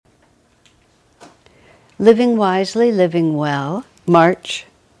Living Wisely, Living Well, March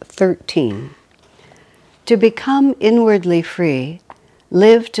 13. To become inwardly free,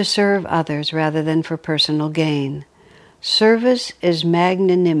 live to serve others rather than for personal gain. Service is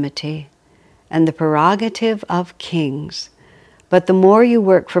magnanimity and the prerogative of kings. But the more you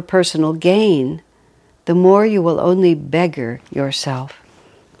work for personal gain, the more you will only beggar yourself.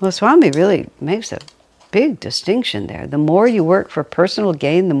 Well, Swami really makes a big distinction there. The more you work for personal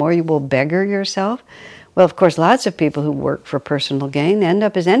gain, the more you will beggar yourself. Well, of course, lots of people who work for personal gain end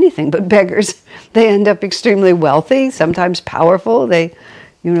up as anything but beggars. They end up extremely wealthy, sometimes powerful. They,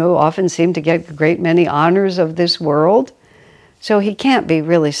 often seem to get a great many honors of this world. So he can't be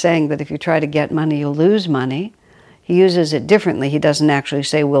really saying that if you try to get money, you'll lose money. He uses it differently. He doesn't actually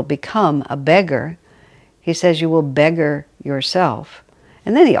say will become a beggar. He says you will beggar yourself.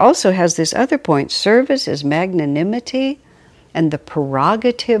 And then he also has this other point, service is magnanimity and the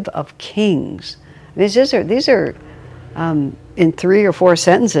prerogative of kings. These are in 3 or 4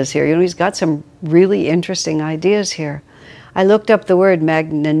 sentences here. He's got some really interesting ideas here. I looked up the word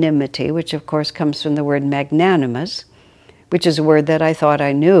magnanimity, which of course comes from the word magnanimous, which is a word that I thought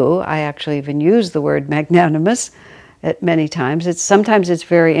I knew. I actually even use the word magnanimous at many times. Sometimes it's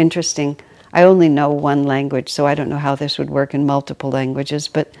very interesting. I only know one language, so I don't know how this would work in multiple languages,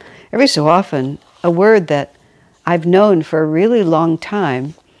 but every so often, a word that I've known for a really long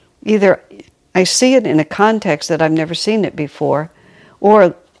time, either I see it in a context that I've never seen it before,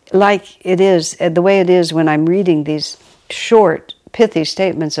 or like it is, the way it is when I'm reading these short, pithy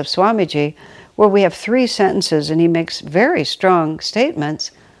statements of Swamiji, where we have 3 sentences and he makes very strong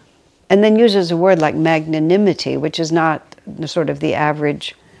statements, and then uses a word like magnanimity, which is not sort of the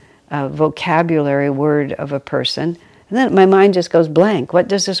average vocabulary word of a person. And then my mind just goes blank. What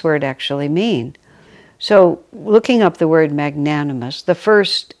does this word actually mean? So looking up the word magnanimous, the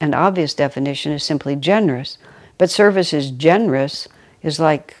first and obvious definition is simply generous. But service is generous is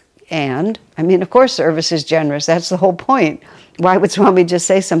like, of course service is generous. That's the whole point. Why would Swami just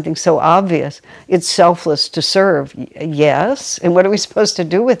say something so obvious? It's selfless to serve. Yes, and what are we supposed to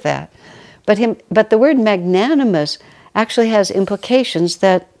do with that? But the word magnanimous actually has implications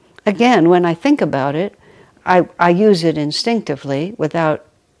that, again, when I think about it, I use it instinctively without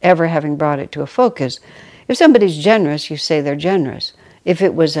ever having brought it to a focus. If somebody's generous, you say they're generous. If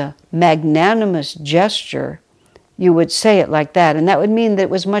it was a magnanimous gesture, you would say it like that, and that would mean that it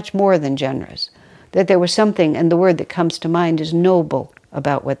was much more than generous, that there was something, and the word that comes to mind is noble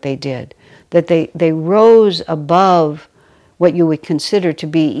about what they did, that they rose above what you would consider to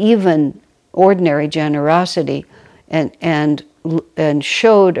be even ordinary generosity and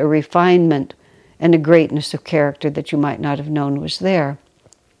showed a refinement and a greatness of character that you might not have known was there.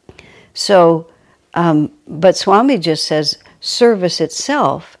 So, but Swami just says service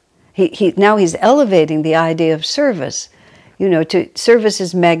itself. Now he's elevating the idea of service. Service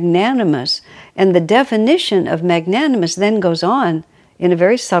is magnanimous, and the definition of magnanimous then goes on in a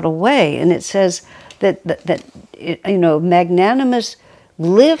very subtle way, and it says that magnanimous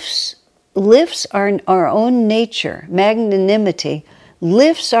lifts our own nature. Magnanimity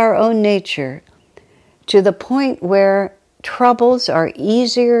lifts our own nature to the point where troubles are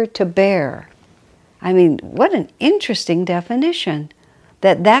easier to bear. What an interesting definition.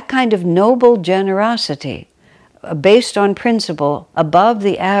 That kind of noble generosity, based on principle, above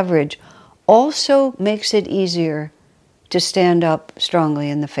the average, also makes it easier to stand up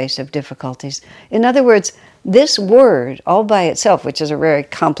strongly in the face of difficulties. In other words, this word, all by itself, which is a very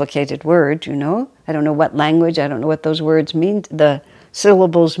complicated word, I don't know what language, I don't know what those words mean, the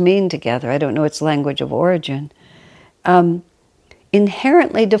syllables mean together, I don't know its language of origin,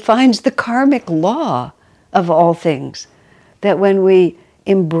 inherently defines the karmic law of all things. That when we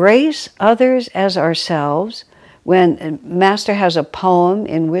embrace others as ourselves, when Master has a poem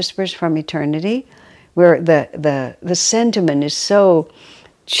in Whispers from Eternity, where the sentiment is so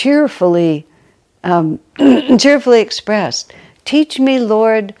cheerfully expressed. Teach me,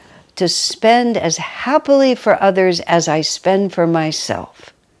 Lord, to spend as happily for others as I spend for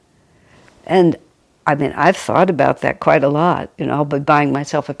myself. And I've thought about that quite a lot. I'll be buying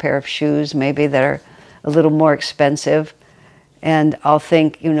myself a pair of shoes maybe that are a little more expensive, and I'll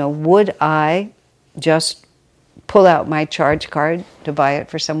think, would I just pull out my charge card to buy it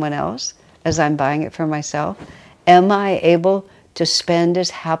for someone else as I'm buying it for myself? Am I able to spend as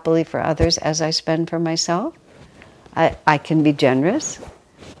happily for others as I spend for myself? I can be generous.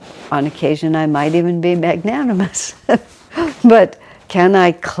 On occasion, I might even be magnanimous. But can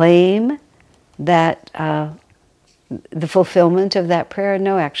I claim that the fulfillment of that prayer?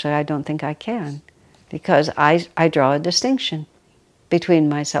 No, actually, I don't think I can, because I draw a distinction between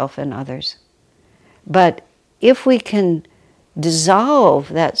myself and others. But if we can dissolve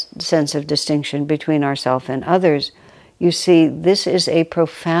that sense of distinction between ourselves and others, you see, this is a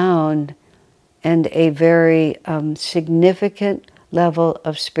profound and a very significant level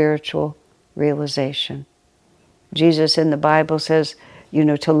of spiritual realization. Jesus in the Bible says,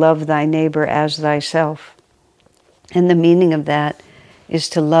 to love thy neighbor as thyself. And the meaning of that is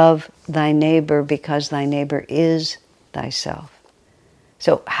to love thy neighbor because thy neighbor is thyself.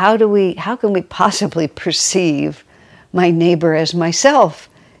 So how can we possibly perceive my neighbor as myself?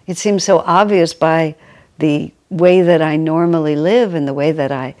 It seems so obvious by the way that I normally live and the way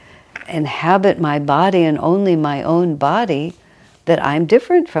that I inhabit my body and only my own body that I'm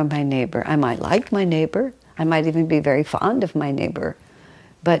different from my neighbor. I might like my neighbor. I might even be very fond of my neighbor.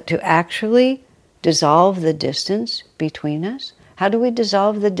 But to actually dissolve the distance between us, how do we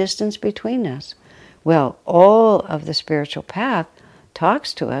dissolve the distance between us? Well, all of the spiritual path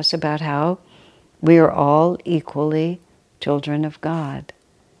talks to us about how we are all equally children of God.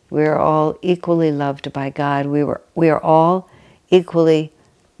 We are all equally loved by God. We are all equally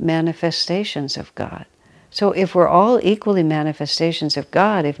manifestations of God. So if we're all equally manifestations of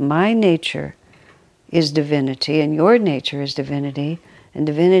God, if my nature is divinity and your nature is divinity, and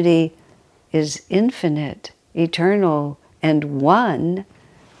divinity is infinite, eternal, and one,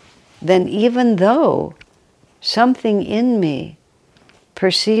 then even though something in me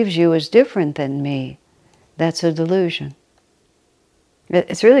perceives you as different than me, that's a delusion.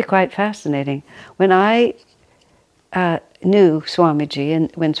 It's really quite fascinating. When I knew Swamiji,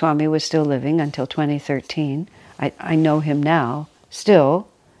 and when Swami was still living until 2013, I know him now, still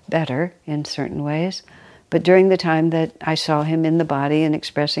better in certain ways, but during the time that I saw him in the body and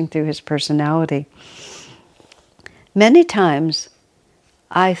expressing through his personality, many times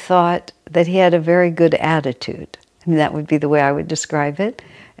I thought that he had a very good attitude. I mean, that would be the way I would describe it.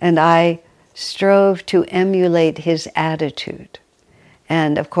 And I strove to emulate his attitude.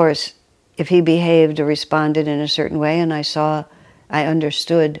 And of course, if he behaved or responded in a certain way and I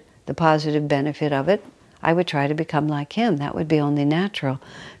understood the positive benefit of it, I would try to become like him. That would be only natural.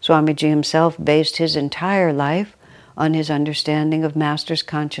 Swamiji himself based his entire life on his understanding of Master's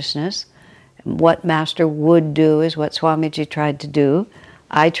consciousness. What Master would do is what Swamiji tried to do.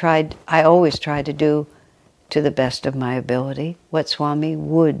 I always try to do to the best of my ability what Swami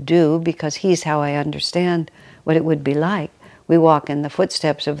would do, because he's how I understand what it would be like. We walk in the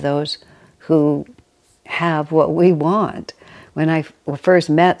footsteps of those who have what we want. When I first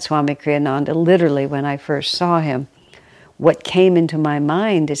met Swami Kriyananda, literally when I first saw him, what came into my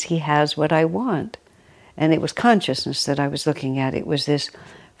mind is he has what I want. And it was consciousness that I was looking at. It was this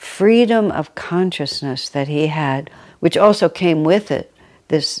freedom of consciousness that he had, which also came with it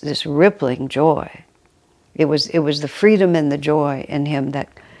this rippling joy. It was the freedom and the joy in him that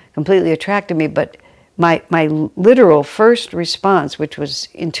completely attracted me. But my literal first response, which was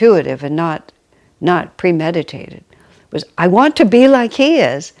intuitive and not premeditated, was, I want to be like he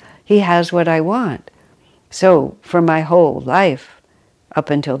is. He has what I want. So for my whole life, up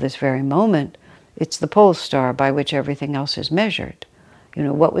until this very moment, it's the pole star by which everything else is measured.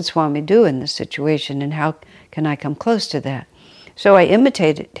 What would Swami do in this situation, and how can I come close to that? So I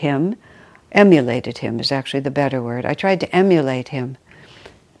emulated him is actually the better word. I tried to emulate him.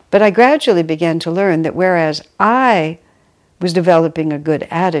 But I gradually began to learn that whereas I was developing a good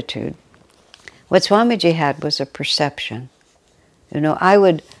attitude, what Swamiji had was a perception. I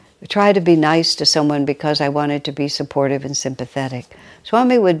would try to be nice to someone because I wanted to be supportive and sympathetic.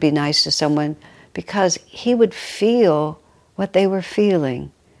 Swami would be nice to someone because he would feel what they were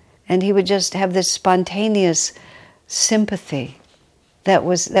feeling. And he would just have this spontaneous sympathy that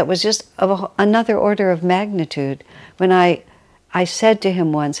was just of another order of magnitude. When I said to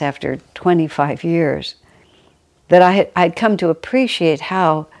him once after 25 years that I'd come to appreciate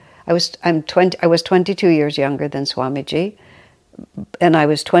how I was 22 years younger than Swamiji, and I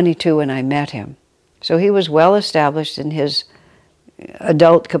was 22 when I met him. So he was well established in his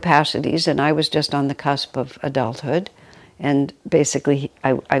adult capacities, and I was just on the cusp of adulthood. And basically,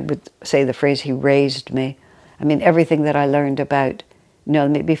 I would say the phrase, he raised me. I mean, everything that I learned about,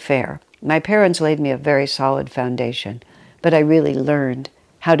 let me be fair. My parents laid me a very solid foundation, but I really learned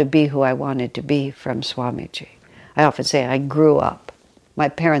how to be who I wanted to be from Swamiji. I often say I grew up. My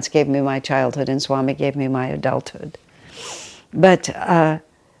parents gave me my childhood, and Swami gave me my adulthood. But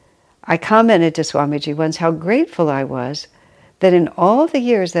I commented to Swamiji once how grateful I was that in all the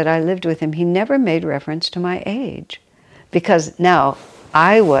years that I lived with him, he never made reference to my age. Because now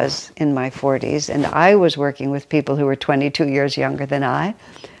I was in my 40s, and I was working with people who were 22 years younger than I,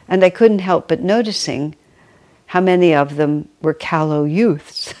 and I couldn't help but noticing how many of them were callow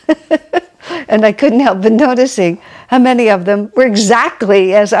youths. And I couldn't help but noticing how many of them were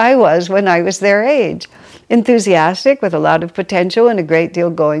exactly as I was when I was their age. Enthusiastic, with a lot of potential and a great deal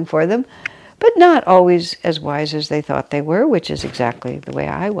going for them, but not always as wise as they thought they were, which is exactly the way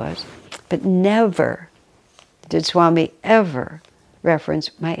I was. But never did Swami ever reference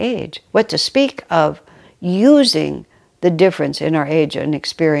my age. What to speak of using the difference in our age and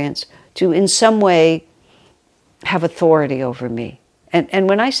experience to in some way have authority over me. And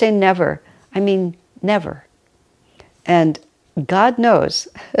when I say never, I mean never. And God knows,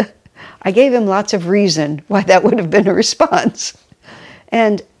 I gave him lots of reason why that would have been a response.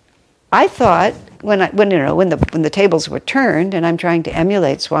 And I thought, when the tables were turned and I'm trying to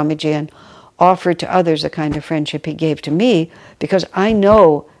emulate Swamiji and offer to others the kind of friendship he gave to me, because I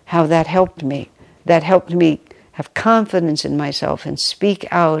know how that helped me. That helped me have confidence in myself and speak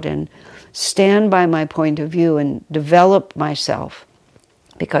out and stand by my point of view and develop myself.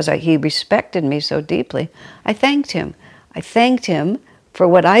 Because he respected me so deeply, I thanked him. I thanked him for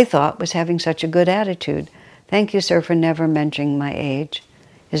what I thought was having such a good attitude. Thank you, sir, for never mentioning my age.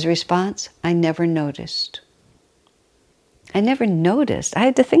 His response, I never noticed. I never noticed. I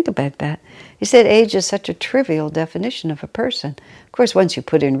had to think about that. He said age is such a trivial definition of a person. Of course, once you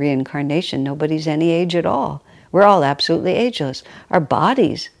put in reincarnation, nobody's any age at all. We're all absolutely ageless. Our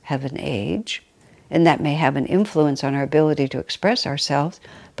bodies have an age, and that may have an influence on our ability to express ourselves,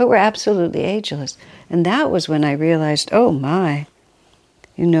 but we're absolutely ageless. And that was when I realized, oh my,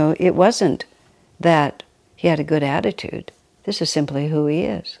 it wasn't that he had a good attitude. This is simply who he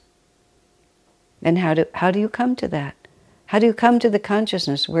is. And how do you come to that? How do you come to the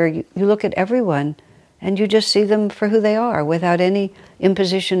consciousness where you look at everyone and you just see them for who they are, without any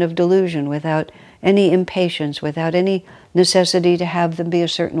imposition of delusion, without any impatience, without any necessity to have them be a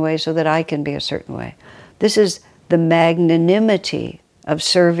certain way so that I can be a certain way? This is the magnanimity of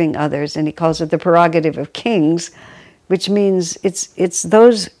serving others, and he calls it the prerogative of kings, which means it's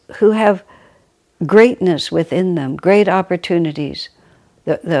those who have greatness within them, great opportunities,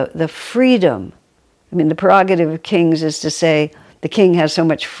 the freedom. I mean, the prerogative of kings is to say the king has so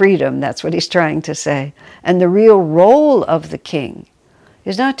much freedom, that's what he's trying to say. And the real role of the king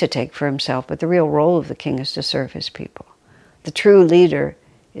is not to take for himself, but the real role of the king is to serve his people. The true leader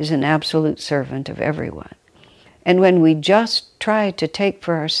is an absolute servant of everyone. And when we just try to take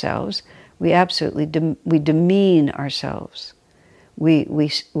for ourselves, we absolutely we demean ourselves.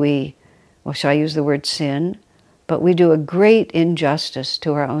 Well, shall I use the word sin? But we do a great injustice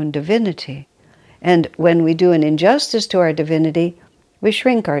to our own divinity. And when we do an injustice to our divinity, we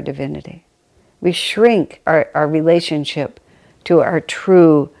shrink our divinity. We shrink our relationship to our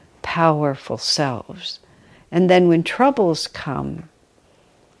true, powerful selves. And then when troubles come,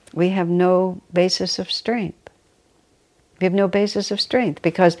 we have no basis of strength. We have no basis of strength,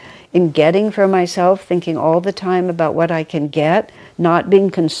 because in getting for myself, thinking all the time about what I can get, not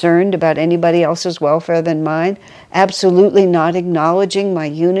being concerned about anybody else's welfare than mine, absolutely not acknowledging my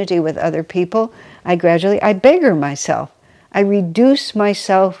unity with other people, I beggar myself. I reduce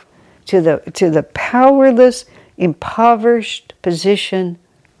myself to the powerless, impoverished position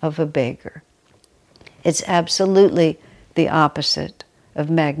of a beggar. It's absolutely the opposite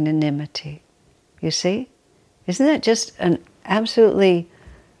of magnanimity. You see? Isn't that just an absolutely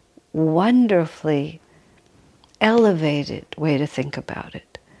wonderfully elevated way to think about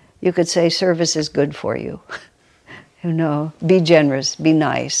it? You could say service is good for you. Be generous, be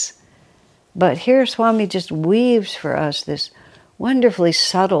nice. But here Swami just weaves for us this wonderfully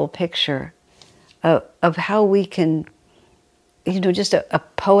subtle picture of how we can, just a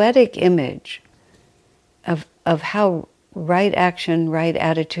poetic image of how right action, right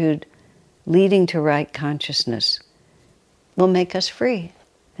attitude, leading to right consciousness will make us free.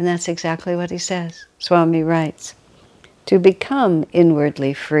 And that's exactly what he says. Swami writes, to become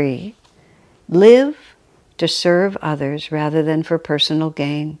inwardly free, live to serve others rather than for personal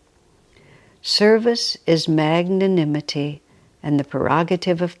gain. Service is magnanimity and the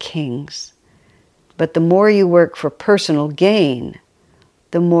prerogative of kings. But the more you work for personal gain,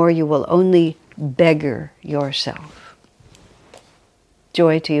 the more you will only beggar yourself.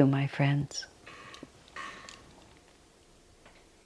 Joy to you, my friends.